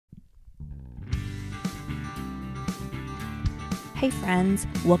Hey friends,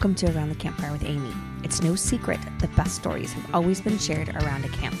 welcome to Around the Campfire with Amy. It's no secret the best stories have always been shared around a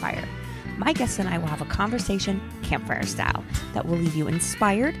campfire. My guests and I will have a conversation, campfire style, that will leave you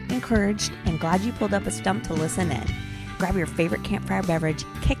inspired, encouraged, and glad you pulled up a stump to listen in. Grab your favorite campfire beverage,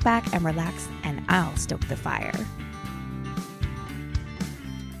 kick back and relax, and I'll stoke the fire.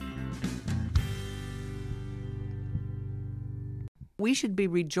 We should be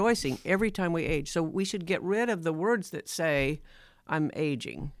rejoicing every time we age. So we should get rid of the words that say, I'm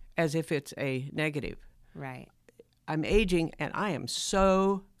aging, as if it's a negative. Right. I'm aging, and I am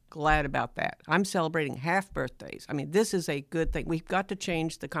so glad about that. I'm celebrating half birthdays. I mean, this is a good thing. We've got to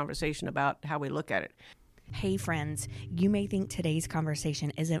change the conversation about how we look at it. Hey friends, you may think today's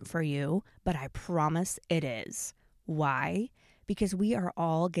conversation isn't for you, but I promise it is. Why? Because we are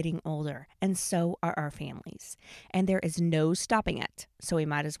all getting older, and so are our families. And there is no stopping it, so we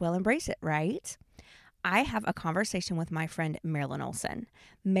might as well embrace it, right? I have a conversation with my friend Marilyn Olson.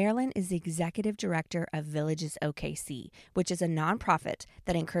 Marilyn is the executive director of Villages OKC, which is a nonprofit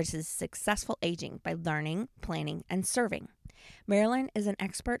that encourages successful aging by learning, planning, and serving. Marilyn is an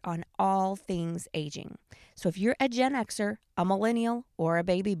expert on all things aging. So if you're a Gen Xer, a millennial, or a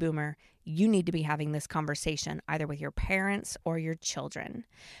baby boomer, you need to be having this conversation either with your parents or your children.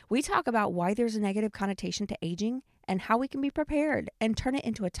 We talk about why there's a negative connotation to aging and how we can be prepared and turn it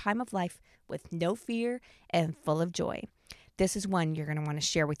into a time of life with no fear and full of joy. This is one you're going to want to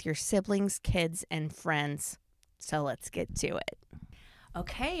share with your siblings, kids, and friends. So let's get to it.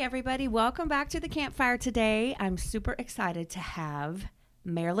 Okay, everybody, welcome back to the campfire today. I'm super excited to have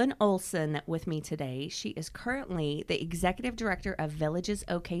Marilyn Olson with me today. She is currently the executive director of Villages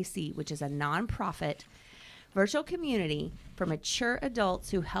OKC, which is a nonprofit virtual community for mature adults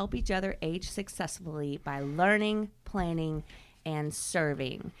who help each other age successfully by learning, planning, and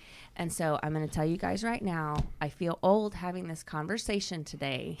serving. And so I'm going to tell you guys right now, I feel old having this conversation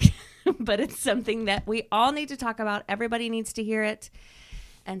today, but it's something that we all need to talk about. Everybody needs to hear it.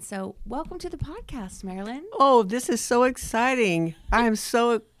 And so welcome to the podcast, Marilyn. Oh, this is so exciting. I am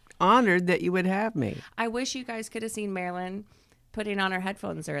so honored that you would have me. I wish you guys could have seen Marilyn putting on her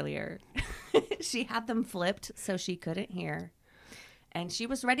headphones earlier. She had them flipped so she couldn't hear. And she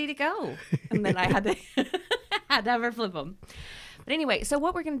was ready to go. And then I had to, had to have her flip them. But anyway, so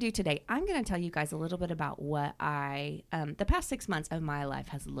what we're going to do today, I'm going to tell you guys a little bit about what the past 6 months of my life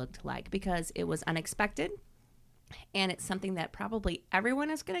has looked like, because it was unexpected. And it's something that probably everyone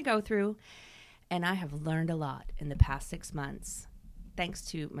is going to go through. And I have learned a lot in the past 6 months, thanks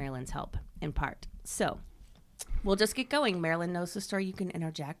to Marilyn's help, in part. So we'll just get going. Marilyn knows the story. You can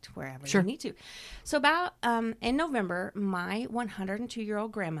interject wherever you need to. So about in November, my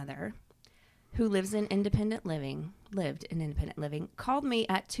 102-year-old grandmother, who lived in independent living, called me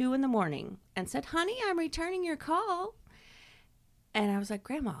at 2 a.m. and said, "Honey, I'm returning your call." And I was like,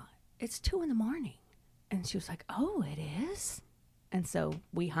 "Grandma, it's 2 a.m. And she was like, "Oh, it is?" And so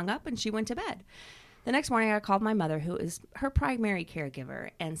we hung up and she went to bed. The next morning I called my mother, who is her primary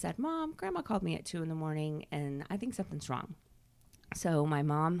caregiver, and said, "Mom, Grandma called me at 2 a.m. and I think something's wrong." So my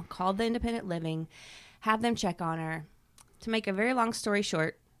mom called the independent living, had them check on her. To make a very long story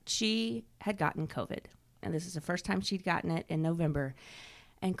short, she had gotten COVID. And this is the first time she'd gotten it in November.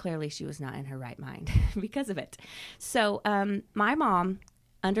 And clearly she was not in her right mind because of it. So my mom,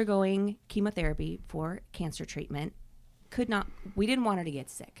 undergoing chemotherapy for cancer treatment, we didn't want her to get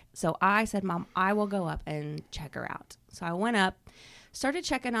sick. So I said, "Mom, I will go up and check her out." So I went up, started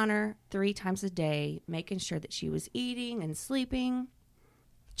checking on her 3 times a day, making sure that she was eating and sleeping,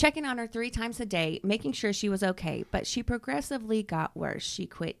 checking on her 3 times a day, making sure she was okay. But she progressively got worse. She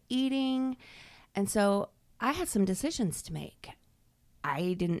quit eating. And so I had some decisions to make.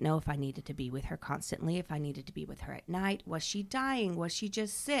 I didn't know if I needed to be with her constantly, if I needed to be with her at night. Was she dying? Was she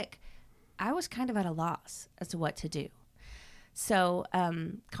just sick? I was kind of at a loss as to what to do. So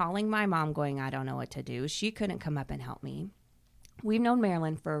calling my mom going, I don't know what to do. She couldn't come up and help me. We've known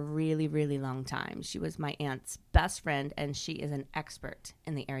Marilyn for a really, really long time. She was my aunt's best friend, and she is an expert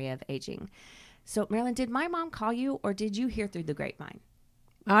in the area of aging. So Marilyn, did my mom call you, or did you hear through the grapevine?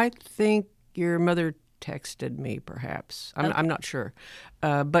 I think your mother texted me, perhaps. I'm not sure.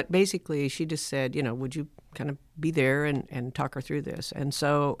 But basically, she just said, would you kind of be there and talk her through this? And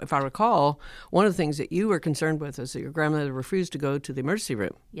so, if I recall, one of the things that you were concerned with is that your grandmother refused to go to the emergency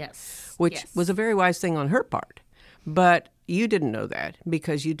room. Yes. Which was a very wise thing on her part. But you didn't know that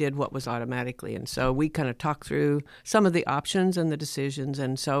because you did what was automatically. And so we kind of talked through some of the options and the decisions.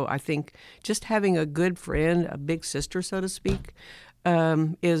 And so I think just having a good friend, a big sister, so to speak,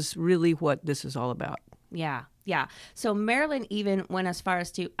 is really what this is all about. Yeah. So Marilyn even went as far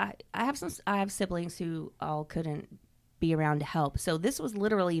as to, I have siblings who all couldn't be around to help. So this was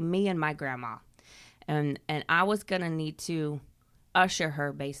literally me and my grandma. And I was going to need to usher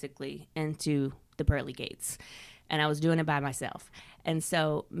her basically into the pearly gates. And I was doing it by myself. And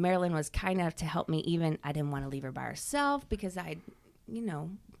so Marilyn was kind enough to help me. Even I didn't want to leave her by herself because you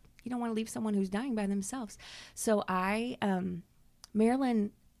don't want to leave someone who's dying by themselves. So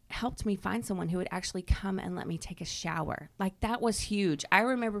Marilyn helped me find someone who would actually come and let me take a shower. Like, that was huge. I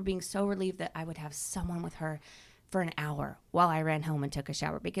remember being so relieved that I would have someone with her for an hour while I ran home and took a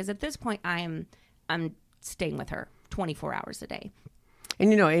shower, because at this point I'm staying with her 24 hours a day.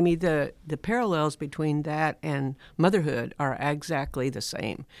 And, Amy, the parallels between that and motherhood are exactly the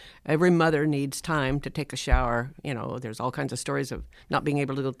same. Every mother needs time to take a shower. There's all kinds of stories of not being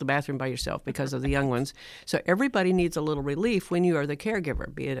able to go to the bathroom by yourself because of the young ones. So everybody needs a little relief when you are the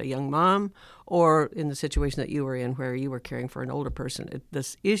caregiver, be it a young mom or in the situation that you were in where you were caring for an older person.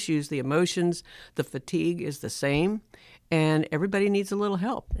 The issues, the emotions, the fatigue is the same. And everybody needs a little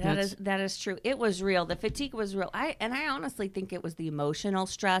help. That is true. It was real. The fatigue was real. I honestly think it was the emotional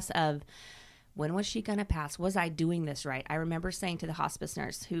stress of, when was she going to pass? Was I doing this right? I remember saying to the hospice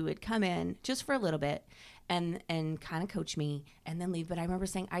nurse who would come in just for a little bit and kind of coach me and then leave. But I remember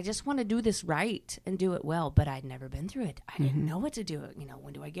saying, I just want to do this right and do it well. But I'd never been through it. I didn't know what to do.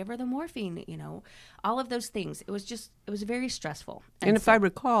 When do I give her the morphine? All of those things. It was very stressful. And if I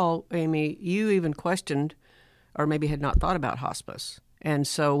recall, Amy, you even questioned or maybe had not thought about hospice. And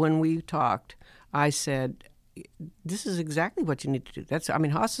so when we talked, I said, this is exactly what you need to do.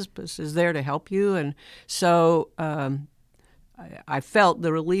 Hospice is there to help you. And so I felt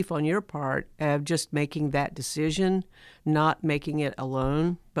the relief on your part of just making that decision, not making it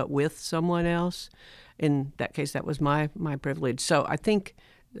alone, but with someone else. In that case, that was my privilege. So I think,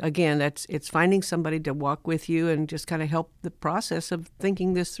 again, it's finding somebody to walk with you and just kind of help the process of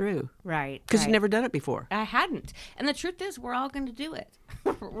thinking this through. Right. Because you've never done it before. I hadn't. And the truth is, we're all going to do it.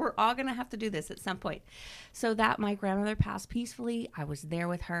 We're all going to have to do this at some point. So that my grandmother passed peacefully, I was there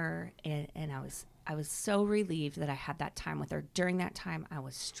with her, and I was so relieved that I had that time with her. During that time, I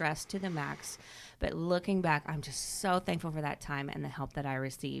was stressed to the max. But looking back, I'm just so thankful for that time and the help that I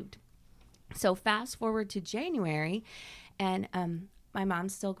received. So fast forward to January, and my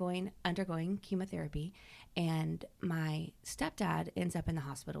mom's still undergoing chemotherapy, and my stepdad ends up in the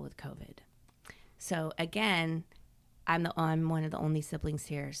hospital with COVID. So again, I'm one of the only siblings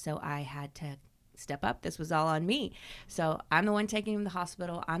here, so I had to step up. This was all on me. So I'm the one taking him to the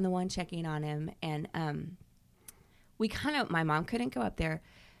hospital. I'm the one checking on him, and my mom couldn't go up there,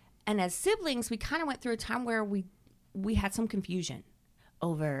 and as siblings, we kind of went through a time where we had some confusion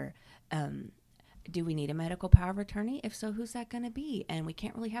over. Do we need a medical power of attorney? If so, who's that going to be? And we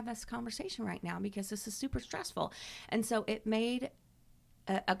can't really have this conversation right now because this is super stressful. And so it made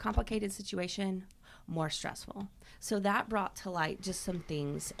a complicated situation more stressful. So that brought to light just some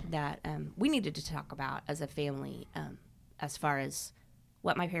things that we needed to talk about as a family, as far as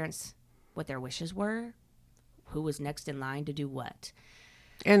what their wishes were, who was next in line to do what.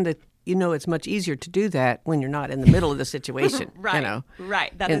 And it's much easier to do that when you're not in the middle of the situation. Right,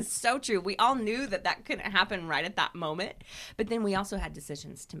 right. That is so true. We all knew that couldn't happen right at that moment, but then we also had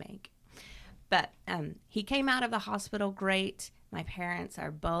decisions to make. But he came out of the hospital great. My parents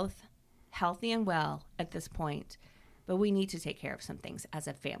are both healthy and well at this point, but we need to take care of some things as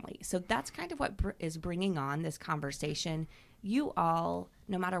a family. So that's kind of what is bringing on this conversation. You all,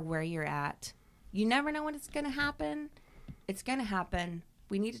 no matter where you're at, you never know when it's going to happen. It's going to happen.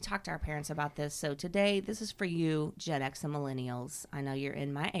 We need to talk to our parents about this. So today, this is for you, Gen X and millennials. I know you're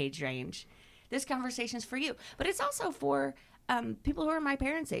in my age range. This conversation is for you. But it's also for people who are my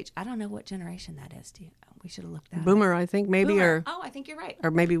parents' age. I don't know what generation that is. We should have looked that Boomer, I think, maybe. Boomer. I think you're right.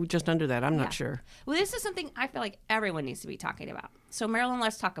 Or maybe just under that. I'm not sure. Well, this is something I feel like everyone needs to be talking about. So, Marilyn,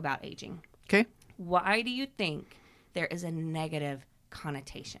 let's talk about aging. Okay. Why do you think there is a negative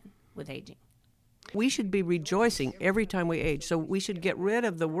connotation with aging? We should be rejoicing every time we age. So we should get rid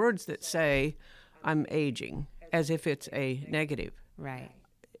of the words that say, I'm aging, as if it's a negative. Right.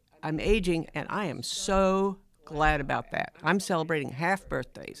 I'm aging, and I am so glad about that. I'm celebrating half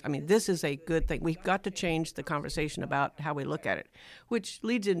birthdays. This is a good thing. We've got to change the conversation about how we look at it, which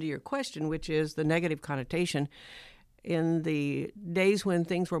leads into your question, which is the negative connotation. In the days when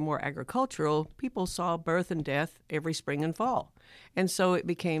things were more agricultural, people saw birth and death every spring and fall. And so it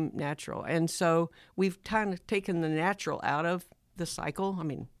became natural. And so we've kind of taken the natural out of the cycle.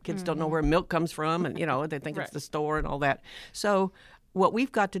 Kids don't know where milk comes from, and, they think it's the store and all that. So what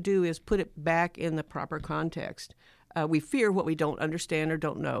we've got to do is put it back in the proper context. We fear what we don't understand or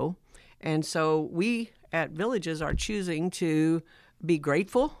don't know. And so we at Villages are choosing to be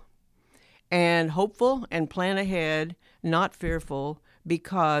grateful and hopeful and plan ahead, not fearful,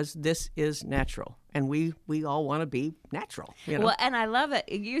 because this is natural. And we all want to be natural. You know? Well, and I love it.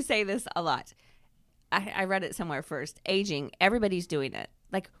 You say this a lot. I read it somewhere first. Aging, everybody's doing it.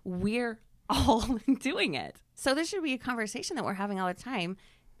 Like, we're all doing it. So there should be a conversation that we're having all the time,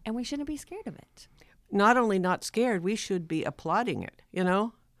 and we shouldn't be scared of it. Not only not scared, we should be applauding it, you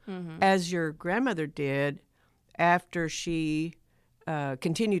know? As your grandmother did after she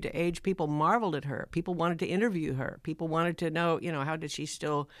continued to age. People marveled at her. People wanted to interview her. People wanted to know, you know, how did she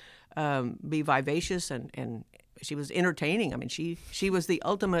still be vivacious and she was entertaining. I mean, she was the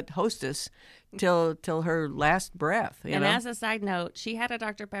ultimate hostess till her last breath. You know? As a side note, she had a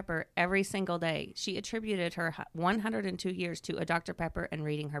Dr. Pepper every single day. She attributed her 102 years to a Dr. Pepper and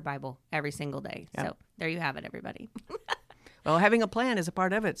reading her Bible every single day. Yeah. So there you have it, everybody. Well, having a plan is a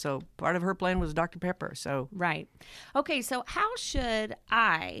part of it. So part of her plan was Dr. Pepper. So right. Okay, so how should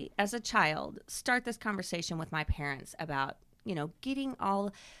I, as a child, start this conversation with my parents about, you know, getting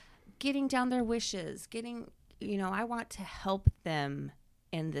down their wishes, I want to help them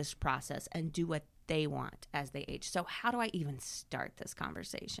in this process and do what they want as they age. So how do I even start this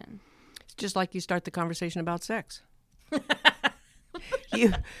conversation? It's just like you start the conversation about sex.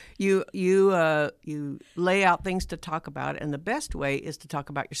 You lay out things to talk about, and the best way is to talk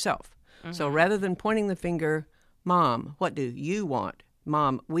about yourself. So rather than pointing the finger, Mom, what do you want?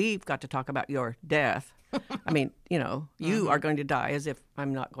 Mom, we've got to talk about your death. I mean, you know, you are going to die, as if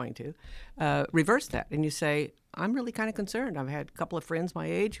I'm not going to. Reverse that, and you say, I'm really kind of concerned. I've had a couple of friends my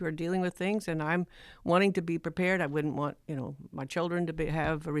age who are dealing with things, and I'm wanting to be prepared. I wouldn't want, you know, my children to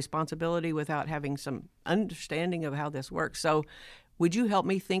have a responsibility without having some understanding of how this works. So would you help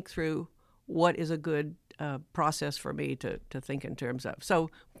me think through what is a good process for me to think in terms of? So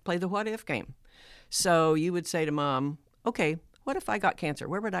play the what-if game. So you would say to Mom, okay, what if I got cancer?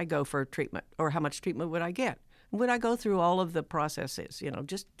 Where would I go for treatment? Or how much treatment would I get? Would I go through all of the processes? You know,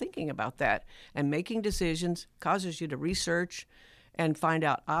 just thinking about that and making decisions causes you to research and find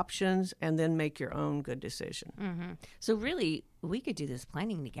out options and then make your own good decision. Mm-hmm. So really, we could do this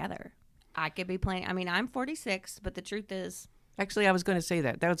planning together. I could be planning. I mean, I'm 46, but the truth is... Actually, I was going to say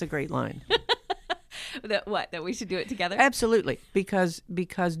that. That was a great line. That we should do it together? Absolutely, because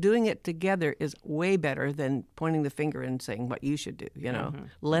doing it together is way better than pointing the finger and saying what you should do. You know,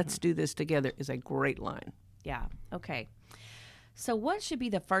 let's do this together is a great line. Yeah. Okay. So what should be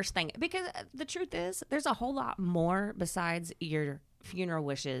the first thing? Because the truth is, there's a whole lot more besides your funeral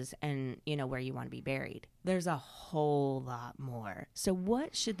wishes and, you know, where you want to be buried. There's a whole lot more. So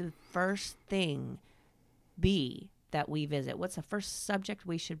what should the first thing be that we visit? What's the first subject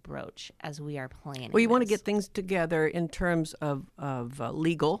we should broach as we are planning? Well, you want to get things together in terms of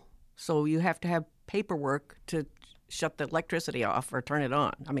legal. So you have to have paperwork to shut the electricity off or turn it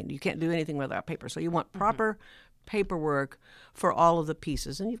on. I mean, you can't do anything without paper. So you want proper paperwork for all of the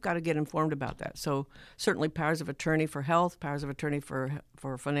pieces, and you've got to get informed about that. So certainly powers of attorney for health, powers of attorney for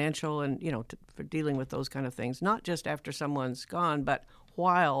financial, and, you know, for dealing with those kind of things, not just after someone's gone, but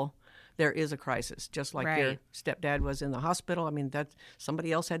while there is a crisis, just like your stepdad was in the hospital. I mean, that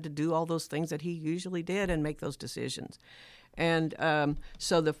somebody else had to do all those things that he usually did and make those decisions. And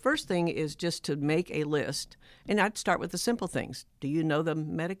so the first thing is just to make a list, and I'd start with the simple things. Do you know the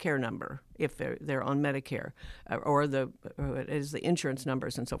Medicare number if they're on Medicare, or is the insurance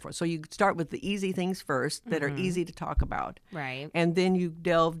numbers and so forth? So you start with the easy things first that are easy to talk about, right? And then you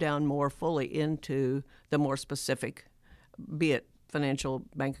delve down more fully into the more specific, be it financial,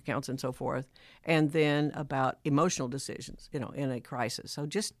 bank accounts, and so forth, and then about emotional decisions, you know, in a crisis. So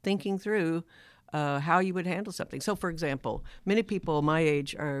just thinking through how you would handle something. So, for example, many people my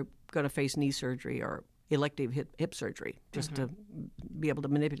age are going to face knee surgery or elective hip surgery just to be able to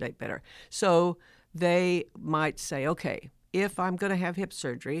manipulate better. So they might say, okay, if I'm going to have hip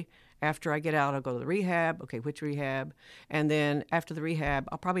surgery, after I get out, I'll go to the rehab. Okay, which rehab? And then after the rehab,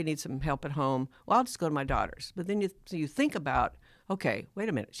 I'll probably need some help at home. Well, I'll just go to my daughter's. But then you think about, okay, wait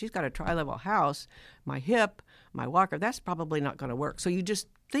a minute. She's got a tri-level house. My hip, my walker, that's probably not going to work. So you just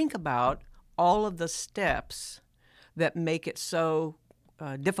think about all of the steps that make it so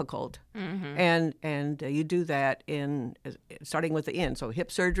difficult, and you do that in starting with the end. So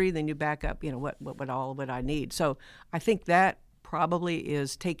hip surgery, then you back up. You know, what would I need? So I think that probably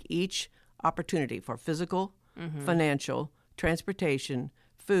is take each opportunity for physical, financial, transportation,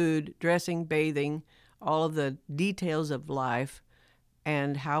 food, dressing, bathing, all of the details of life,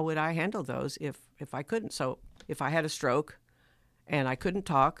 and how would I handle those if I couldn't? So if I had a stroke and I couldn't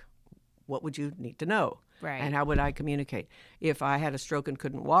talk, what would you need to know? Right. And how would I communicate? If I had a stroke and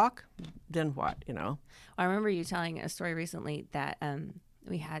couldn't walk, then what, you know? I remember you telling a story recently that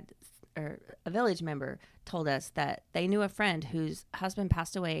we had or a village member told us that they knew a friend whose husband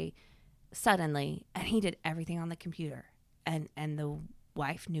passed away suddenly, and he did everything on the computer, and the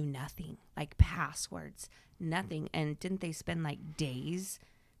wife knew nothing, like passwords, nothing. And didn't they spend like days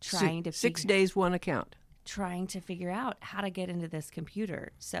trying to 6 days, one account, trying to figure out how to get into this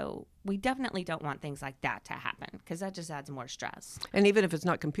computer? So we definitely don't want things like that to happen, because that just adds more stress. And even if it's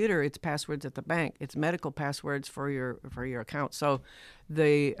not computer, it's passwords at the bank. It's medical passwords for your account. So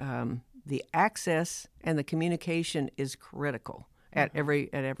the access and the communication is critical at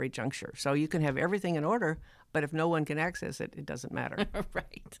every juncture. So you can have everything in order, but if no one can access it, it doesn't matter.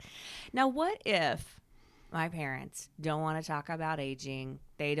 Right. Now, what if my parents don't want to talk about aging,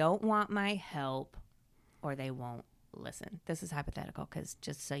 they don't want my help, or they won't listen? This is hypothetical, because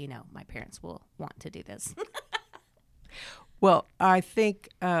just so you know, my parents will want to do this. Well, I think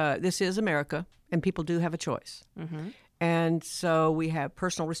this is America, and people do have a choice. Mm-hmm. And so we have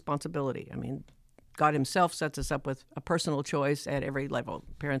personal responsibility. I mean, God himself sets us up with a personal choice at every level.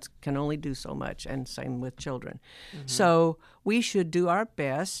 Parents can only do so much, and same with children. Mm-hmm. So we should do our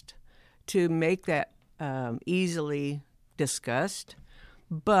best to make that easily discussed,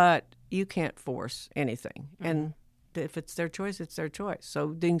 but you can't force anything. Mm-hmm. And if it's their choice, it's their choice. So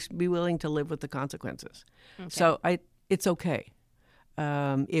be willing to live with the consequences. Okay. So it's okay.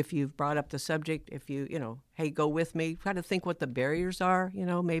 If you've brought up the subject, if hey, go with me, try to think what the barriers are.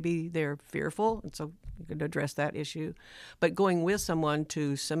 Maybe they're fearful, and so you could address that issue. But going with someone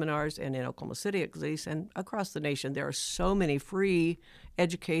to seminars, and in Oklahoma City at least, and across the nation, there are so many free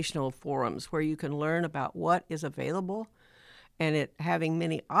educational forums where you can learn about what is available, and having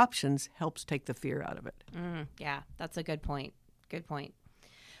many options helps take the fear out of it. Yeah, that's a good point. Good point.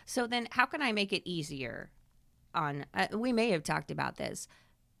 So then how can I make it easier? We may have talked about this,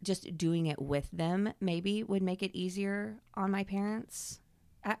 just doing it with them maybe would make it easier on my parents.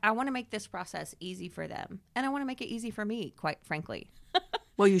 I want to make this process easy for them, and I want to make it easy for me, quite frankly.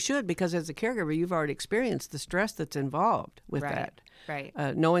 Well, you should, because as a caregiver, you've already experienced the stress that's involved with that. Right.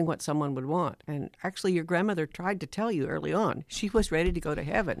 Knowing what someone would want. And actually, your grandmother tried to tell you early on she was ready to go to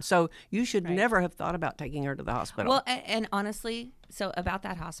heaven. So you should never have thought about taking her to the hospital. Well, and honestly, so about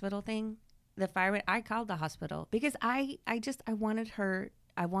that hospital thing, the fireman, I called the hospital because I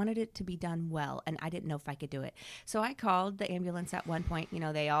wanted it to be done well, and I didn't know if I could do it. So I called the ambulance at one point.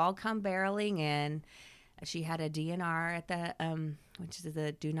 They all come barreling in. She had a DNR at the, which is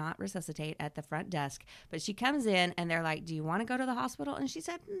the do not resuscitate, at the front desk. But she comes in, and they're like, do you want to go to the hospital? And she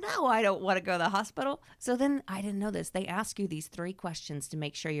said, no, I don't want to go to the hospital. So then, I didn't know this. They ask you these 3 questions to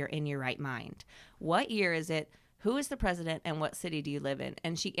make sure you're in your right mind. What year is it? Who is the president, and what city do you live in?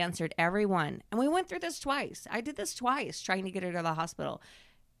 And she answered every one. And we went through this twice. I did this twice, trying to get her to the hospital.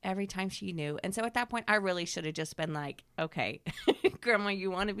 Every time she knew. And so at that point, I really should have just been like, okay, Grandma,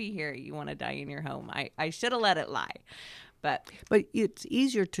 you want to be here. You want to die in your home. I should have let it lie. But it's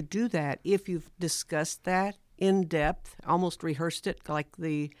easier to do that if you've discussed that in depth, almost rehearsed it, like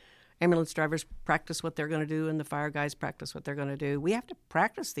the ambulance drivers practice what they're going to do and the fire guys practice what they're going to do. We have to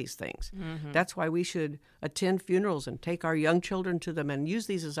practice these things. Mm-hmm. That's why we should attend funerals and take our young children to them and use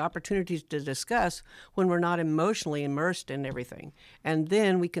these as opportunities to discuss when we're not emotionally immersed in everything. And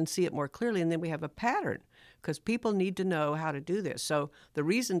then we can see it more clearly, and then we have a pattern, because people need to know how to do this. So the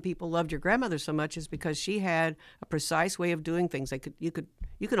reason people loved your grandmother so much is because she had a precise way of doing things. You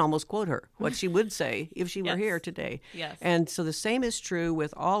can almost quote her, what she would say if she were here today. Yes. And so the same is true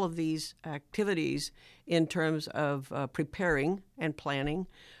with all of these activities in terms of preparing and planning.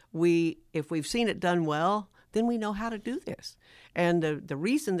 If we've seen it done well, then we know how to do this. And the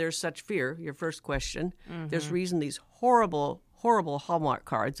reason there's such fear, your first question, there's reason these horrible, horrible Hallmark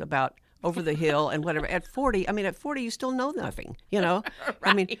cards about over the hill and whatever. At 40, you still know nothing, Right.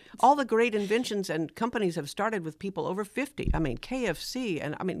 I mean, all the great inventions and companies have started with people over 50. I mean, KFC,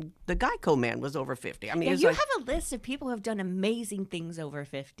 and the Geico man was over 50. You have a list of people who have done amazing things over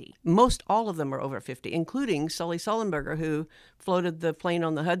 50. Most all of them are over 50, including Sully Sullenberger, who floated the plane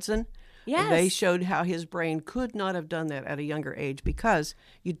on the Hudson. Yes. They showed how his brain could not have done that at a younger age because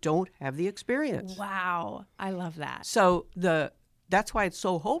you don't have the experience. Wow. I love that. So that's why it's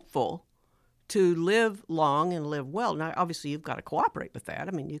so hopeful to live long and live well. Now, obviously, you've got to cooperate with that.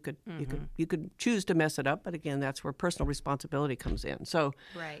 I mean, you could choose to mess it up, but again, that's where personal responsibility comes in. So,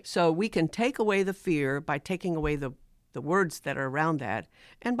 right. So we can take away the fear by taking away the words that are around that,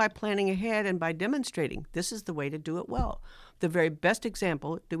 and by planning ahead and by demonstrating this is the way to do it well. The very best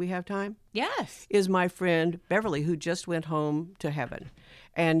example, do we have time? Yes. Is my friend Beverly, who just went home to heaven.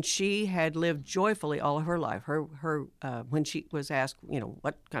 And she had lived joyfully all of her life. When she was asked,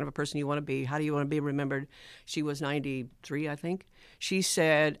 what kind of a person you want to be, how do you want to be remembered, she was 93, I think. She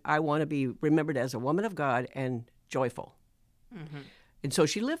said, I want to be remembered as a woman of God and joyful. Mm-hmm. And so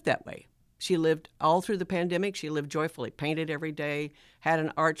she lived that way. She lived all through the pandemic. She lived joyfully, painted every day, had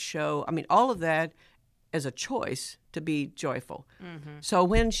an art show. I mean, all of that as a choice to be joyful. Mm-hmm. So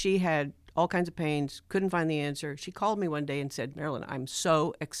when she had all kinds of pains, couldn't find the answer, she called me one day and said, Marilyn, I'm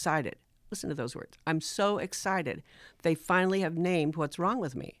so excited. Listen to those words. I'm so excited. They finally have named what's wrong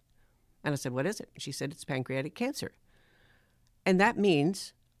with me. And I said, what is it? She said, it's pancreatic cancer. And that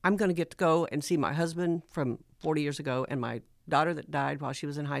means I'm going to get to go and see my husband from 40 years ago and my daughter that died while she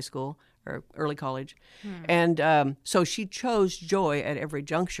was in high school or early college. And so she chose joy at every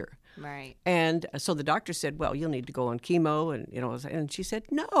juncture. Right. And so the doctor said, well, you'll need to go on chemo. And she said,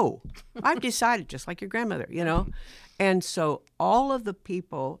 no, I've decided, just like your grandmother, And so all of the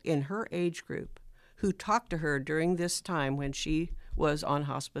people in her age group who talked to her during this time when she was on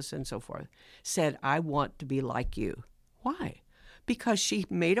hospice and so forth said, I want to be like you. Why? Because she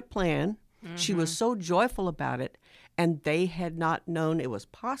made a plan. Mm-hmm. She was so joyful about it, and they had not known it was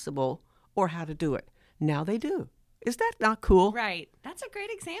possible or how to do it. Now they do. Is that not cool? Right. That's a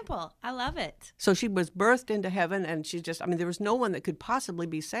great example. I love it. So she was birthed into heaven, and there was no one that could possibly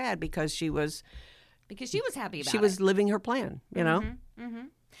be sad because she was happy about it. She was living her plan, Mm-hmm. Mm-hmm.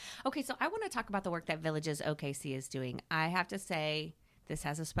 Okay, so I want to talk about the work that Villages OKC is doing. I have to say, this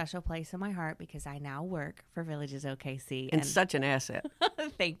has a special place in my heart because I now work for Villages OKC. And such an asset.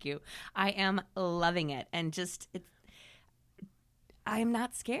 Thank you. I am loving it. And I am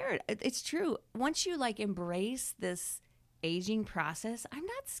not scared. It's true. Once you embrace this aging process, I'm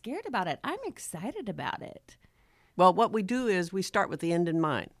not scared about it. I'm excited about it. Well, what we do is we start with the end in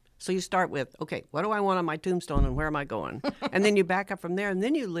mind. So you start with, okay, what do I want on my tombstone and where am I going? And then you back up from there, and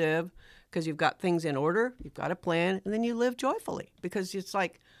then you live because you've got things in order, you've got a plan, and then you live joyfully because it's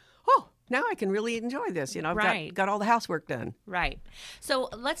like, oh, now I can really enjoy this. I've got all the housework done. Right. So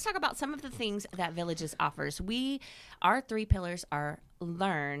let's talk about some of the things that Villages offers. Our 3 pillars are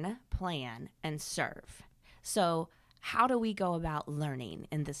learn, plan, and serve. So how do we go about learning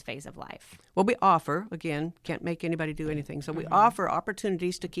in this phase of life? Well, we offer, again, can't make anybody do anything. So we offer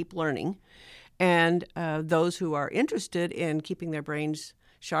opportunities to keep learning. And those who are interested in keeping their brains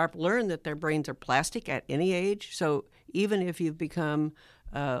sharp learn that their brains are plastic at any age. So even if you've become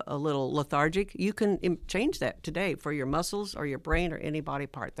a little lethargic, you can change that today for your muscles or your brain or any body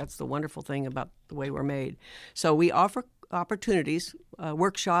part. That's the wonderful thing about the way we're made. So we offer opportunities,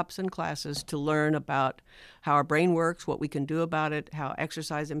 workshops and classes to learn about how our brain works, what we can do about it, how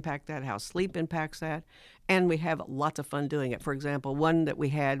exercise impacts that, how sleep impacts that, and we have lots of fun doing it. For example, one that we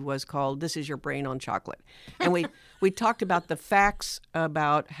had was called This Is Your Brain on Chocolate. And we talked about the facts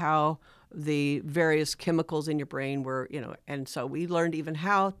about how the various chemicals in your brain were, and so we learned even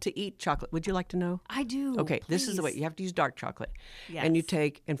how to eat chocolate. Would you like to know? I do. Okay, please. This is the way. You have to use dark chocolate. Yes.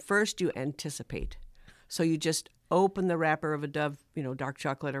 And first you anticipate. So you just open the wrapper of a Dove, dark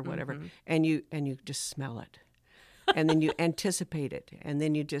chocolate or whatever, and you just smell it. And then you anticipate it. And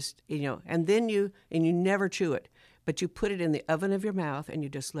then you just, and you never chew it. But you put it in the oven of your mouth and you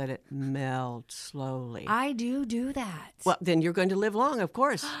just let it melt slowly. I do that. Well, then you're going to live long, of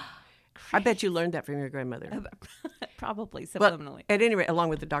course. I bet you learned that from your grandmother. Probably, subliminally. Well, at any rate, along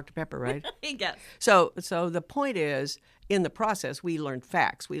with the Dr. Pepper, right? Yes. So the point is, in the process, we learned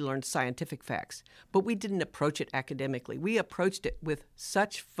facts. We learned scientific facts. But we didn't approach it academically. We approached it with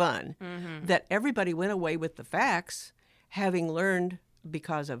such fun that everybody went away with the facts, having learned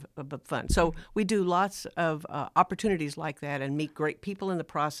because of fun. So we do lots of opportunities like that and meet great people in the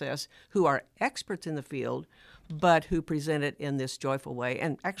process who are experts in the field, but who present it in this joyful way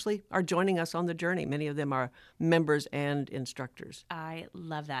and actually are joining us on the journey. Many of them are members and instructors. I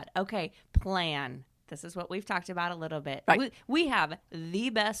love that. Okay, plan. This is what we've talked about a little bit. Right. We have the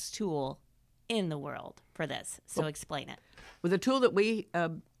best tool in the world for this, so explain it. Well, the tool that we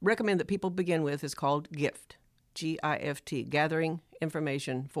recommend that people begin with is called GIFT. GIFT, Gathering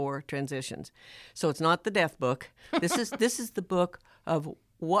Information for Transitions. So it's not the death book. This is the book of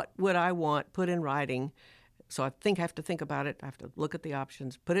what would I want put in writing. So I have to think about it. I have to look at the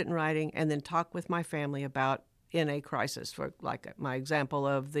options, put it in writing, and then talk with my family about in a crisis. For like my example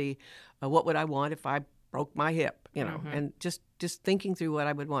of the what would I want if I broke my hip, and just thinking through what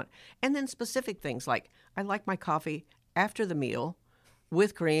I would want. And then specific things like I like my coffee after the meal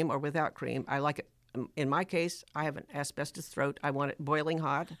with cream or without cream. I like it. In my case, I have an asbestos throat. I want it boiling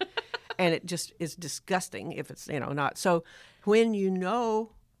hot, and it just is disgusting if it's not. So when you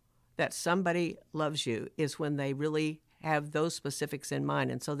know that somebody loves you is when they really have those specifics in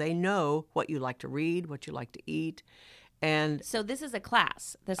mind. And so they know what you like to read, what you like to eat. And So this is a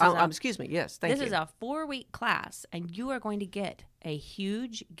class. excuse me. Yes, thank you. This is a 4-week class, and you are going to get a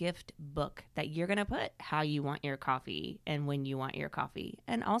huge gift book that you're going to put how you want your coffee and when you want your coffee,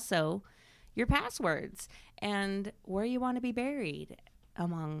 and also your passwords and where you want to be buried,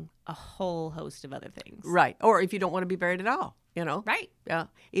 among a whole host of other things. Right. Or if you don't want to be buried at all, Right. Yeah.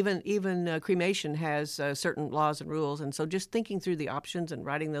 Even cremation has certain laws and rules. And so just thinking through the options and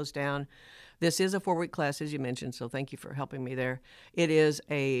writing those down. This is a 4-week class, as you mentioned, so thank you for helping me there. It is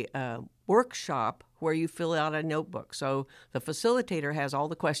a workshop where you fill out a notebook. So the facilitator has all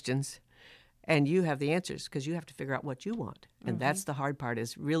the questions, and you have the answers because you have to figure out what you want. And that's the hard part,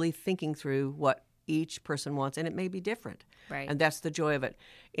 is really thinking through what each person wants, and it may be different. Right. And that's the joy of it.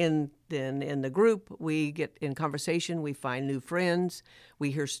 In the group, we get in conversation, we find new friends, we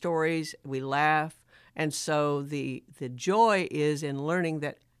hear stories, we laugh. And so the joy is in learning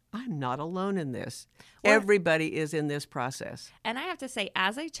that I'm not alone in this. Well, everybody is in this process. And I have to say,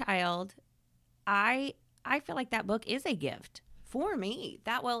 as a child, I feel like that book is a gift for me.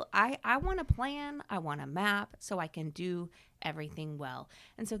 I want a plan, I want a map so I can do everything well.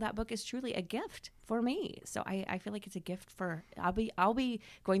 And so that book is truly a gift for me. So I feel like it's a gift I'll be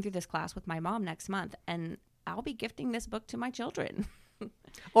going through this class with my mom next month, and I'll be gifting this book to my children.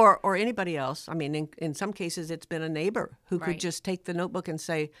 Or anybody else. I mean, in some cases, it's been a neighbor who Right. could just take the notebook and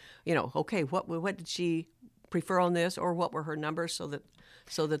say, okay, what did she prefer on this, or what were her numbers,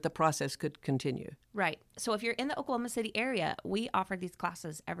 so that the process could continue. Right. So if you're in the Oklahoma City area, we offer these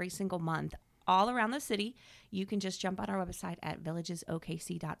classes every single month all around the city. You can just jump on our website at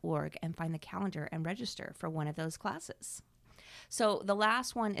villagesokc.org and find the calendar and register for one of those classes. So the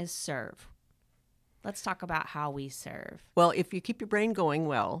last one is serve. Let's talk about how we serve. Well, if you keep your brain going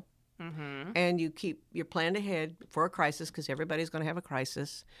well, and you keep your plan ahead for a crisis, because everybody's going to have a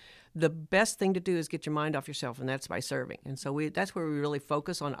crisis, the best thing to do is get your mind off yourself, and that's by serving. And so that's where we really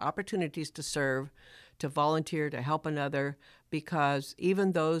focus on opportunities to serve, to volunteer, to help another, because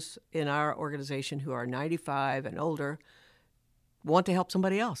even those in our organization who are 95 and older want to help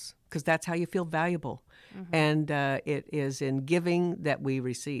somebody else, because that's how you feel valuable. And it is in giving that we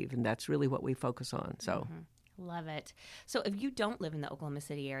receive, and that's really what we focus on. So. Love it. So if you don't live in the Oklahoma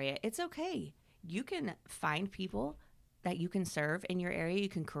City area, it's okay. You can find people that you can serve in your area. You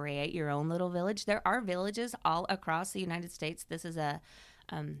can create your own little village. There are villages all across the United States.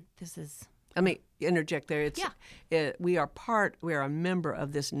 Let me interject there. We are a member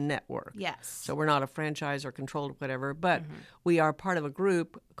of this network. Yes. So we're not a franchise or controlled whatever, but we are part of a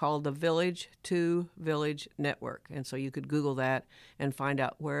group called the Village to Village Network. And so you could Google that and find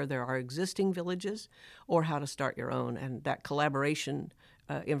out where there are existing villages or how to start your own. And that collaboration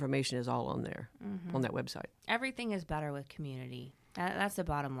information is all on there, on that website. Everything is better with community. That's the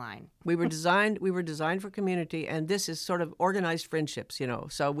bottom line. We were designed for community, and this is sort of organized friendships,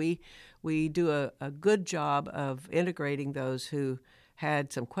 So we do a good job of integrating those who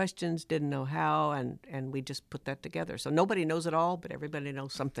had some questions, didn't know how, and we just put that together. So nobody knows it all, but everybody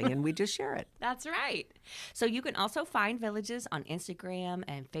knows something, and we just share it. That's right. So you can also find villages on Instagram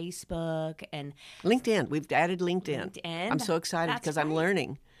and Facebook and LinkedIn. We've added LinkedIn. I'm so excited because I'm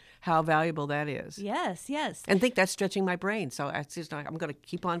learning how valuable that is. Yes, yes. And think that's stretching my brain. So I'm going to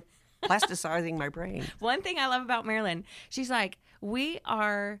keep on plasticizing my brain. One thing I love about Marilyn, she's like, we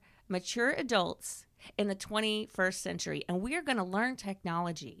are mature adults in the 21st century, and we are going to learn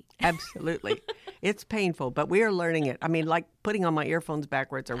technology. Absolutely. It's painful, but we are learning it. I mean, like putting on my earphones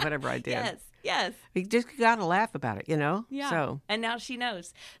backwards or whatever I did. Yes. You just got to laugh about it, Yeah. So. And now she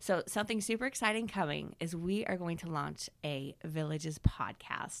knows. So something super exciting coming is we are going to launch a Villages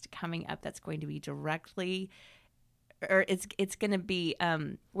podcast coming up that's going to be it's going to be,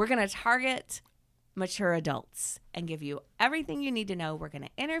 we're going to target mature adults and give you everything you need to know. We're going to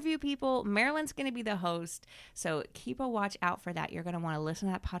interview people. Marilyn's going to be the host. So keep a watch out for that. You're going to want to listen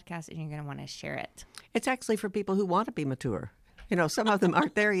to that podcast, and you're going to want to share it. It's actually for people who want to be mature. Some of them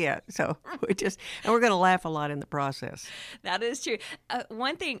aren't there yet. So we're going to laugh a lot in the process. That is true.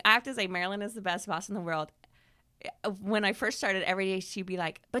 One thing I have to say, Marilyn is the best boss in the world. When I first started, every day she'd be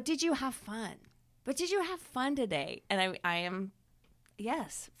like, "But did you have fun? But did you have fun today?" And I am,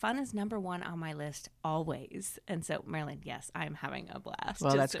 yes, fun is number one on my list always. And so, Marilyn, yes, I'm having a blast.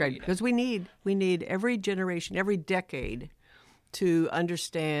 Well, that's great, because we need every generation, every decade to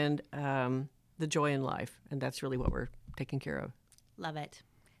understand the joy in life, and that's really what we're taking care of. Love it.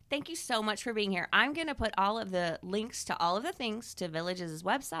 Thank you so much for being here. I'm going to put all of the links to all of the things, to Village's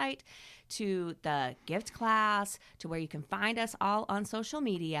website, to the gift class, to where you can find us all on social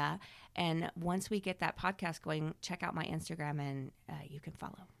media. And once we get that podcast going, check out my Instagram and you can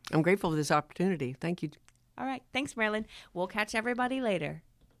follow. I'm grateful for this opportunity. Thank you. All right. Thanks, Marilyn. We'll catch everybody later.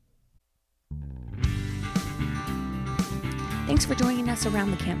 Thanks for joining us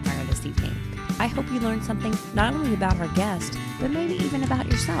around the campfire this evening. I hope you learned something not only about our guest, but maybe even about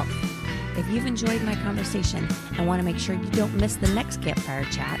yourself. If you've enjoyed my conversation and want to make sure you don't miss the next campfire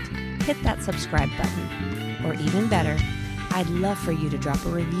chat, hit that subscribe button. Or even better, I'd love for you to drop a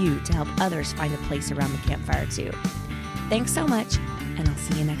review to help others find a place around the campfire too. Thanks so much, and I'll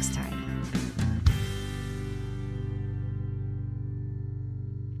see you next time.